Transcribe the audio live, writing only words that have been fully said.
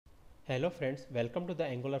Hello friends, welcome to the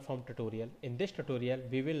Angular form tutorial. In this tutorial,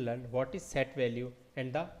 we will learn what is set value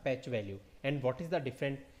and the patch value and what is the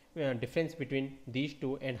difference between these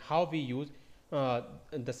two and how we use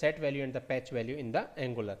the set value and the patch value in the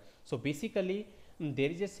Angular. So basically,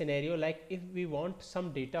 there is a scenario like if we want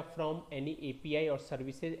some data from any API or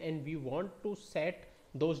services and we want to set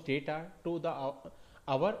those data to the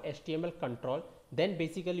our HTML control, then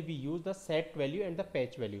basically we use the set value and the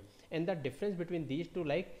patch value. And the difference between these two,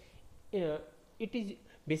 like it is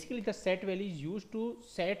basically the set value is used to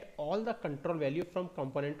set all the control value from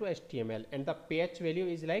component to HTML, and the patch value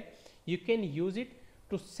is like you can use it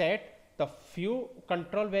to set the few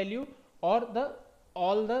control value or the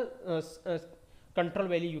all the control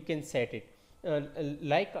value you can set it.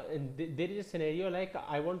 There is a scenario like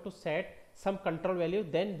I want to set some control value,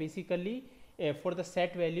 then basically for the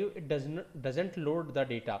set value it doesn't load the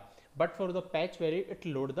data, but for the patch value it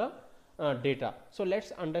load the data. So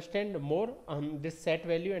let's understand more this set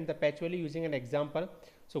value and the patch value using an example.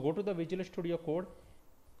 So go to the Visual Studio Code,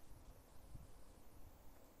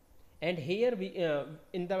 and here we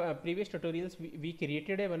in the previous tutorials we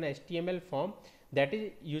created one HTML form, that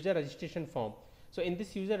is user registration form. So in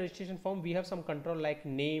this user registration form we have some control like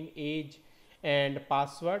name, age and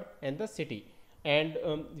password and the city, and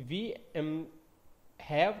we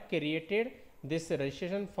have created this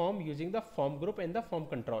registration form using the form group and the form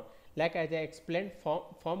control. Like as I explained,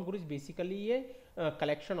 form group is basically a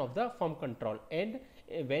collection of the form control, and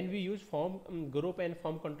when we use form group and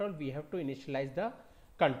form control, we have to initialize the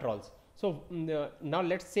controls. So now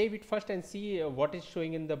let's save it first and see what is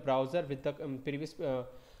showing in the browser with the previous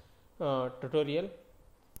tutorial.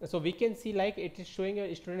 So we can see like it is showing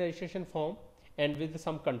a student registration form and with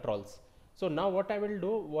some controls. So now what I will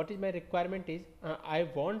do, what is my requirement is I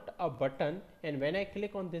want a button, and when I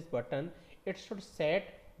click on this button it should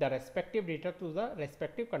set the respective data to the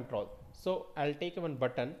respective control. So I'll take one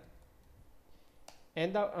button,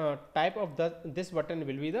 and the type of this button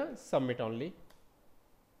will be the submit only,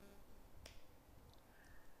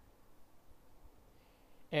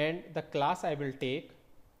 and the class I will take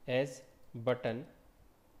as button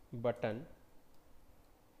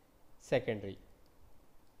secondary,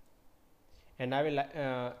 and I will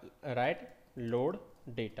write load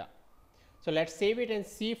data. So let's save it and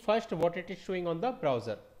see first what it is showing on the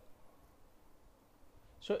browser.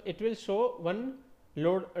 So it will show one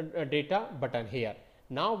load data button here.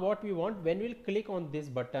 Now what we want, when we'll click on this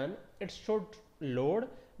button, it should load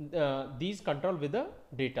these control with the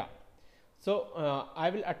data. So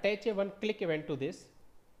I will attach a one click event to this,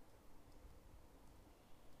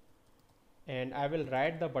 and I will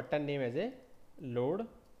write the button name as a load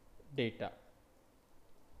data.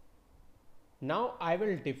 Now I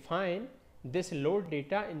will define this load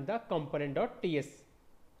data in the component.ts.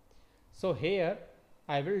 So here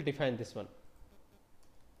I will define this one.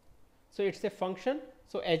 So it's a function.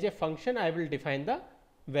 So as a function I will define the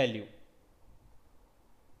value,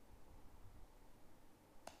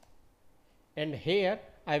 and here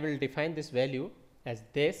I will define this value as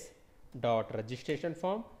this dot registration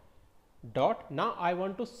form dot. Now I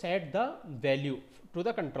want to set the value to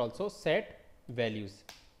the control, so set values.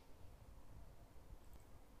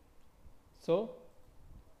 So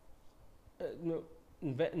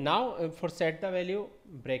now for set the value,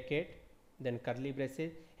 bracket, then curly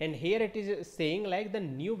braces, and here it is saying like the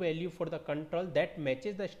new value for the control that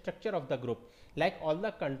matches the structure of the group. Like all the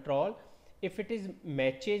control, if it is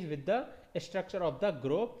matches with the structure of the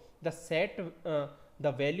group, the set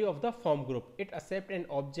the value of the form group, it accept an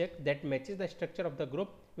object that matches the structure of the group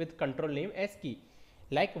with control name as key.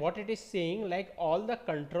 Like what it is saying, like all the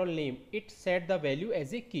control name, it set the value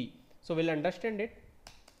as a key. So we'll understand it.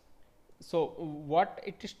 So what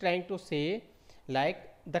it is trying to say,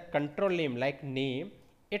 like the control name, like name,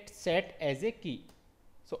 it set as a key.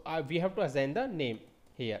 So we have to assign the name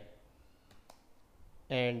here,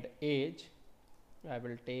 and age I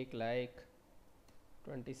will take like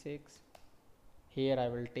 26. Here I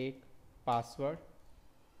will take password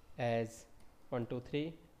as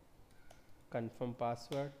 123, confirm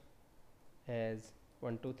password as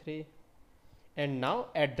 123, and now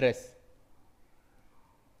address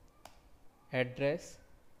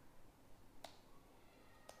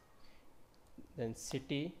then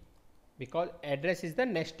city, because address is the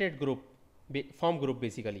nested group form group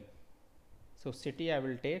basically. So city I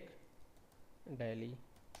will take Delhi,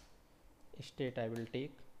 state I will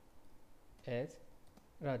take as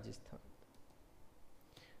Rajasthan.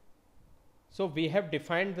 So we have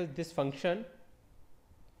defined this function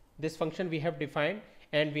we have defined,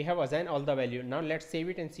 and we have assigned all the value. Now let's save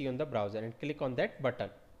it and see on the browser and click on that button.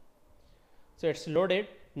 So it's loaded,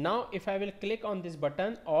 now if I will click on this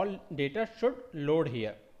button, all data should load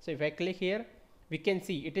here. So if I click here, we can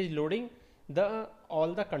see it is loading the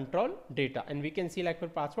all the control data, and we can see like for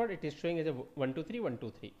password it is showing as a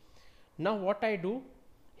 123123. Now what I do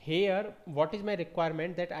here, what is my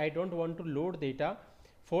requirement, that I don't want to load data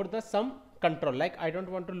for the some control, like I don't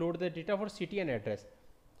want to load the data for city and address.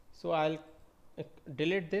 So I'll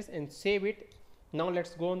delete this and save it. Now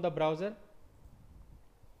let's go on the browser,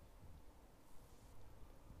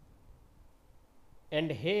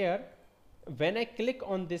 and here when I click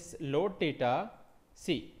on this load data,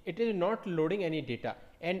 see it is not loading any data.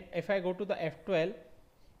 And if I go to the F12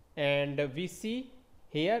 and we see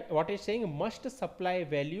here what is saying, must supply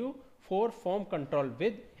value for form control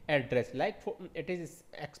with address, like for, it is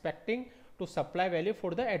expecting to supply value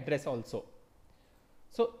for the address also.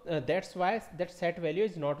 So that's why that set value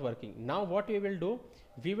is not working. Now what we will do,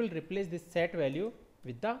 we will replace this set value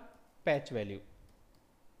with the patch value.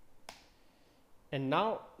 And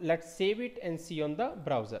now let's save it and see on the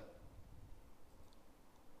browser.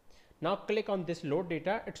 Now click on this load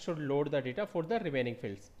data, it should load the data for the remaining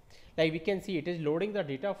fields. Like we can see it is loading the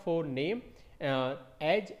data for name,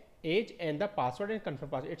 age and the password and confirm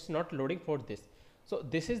password. It's not loading for this. So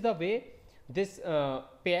this is the way this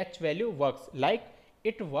patch value works. Like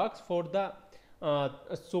it works for the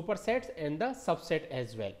supersets and the subset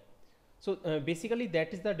as well. So basically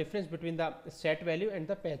that is the difference between the set value and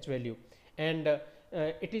the patch value. And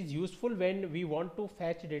it is useful when we want to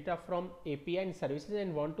fetch data from API and services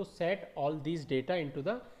and want to set all these data into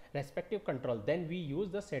the respective control. Then we use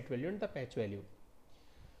the set value and the patch value.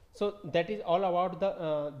 So that is all about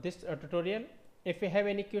the this tutorial. If you have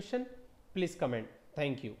any question, please comment.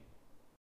 Thank you.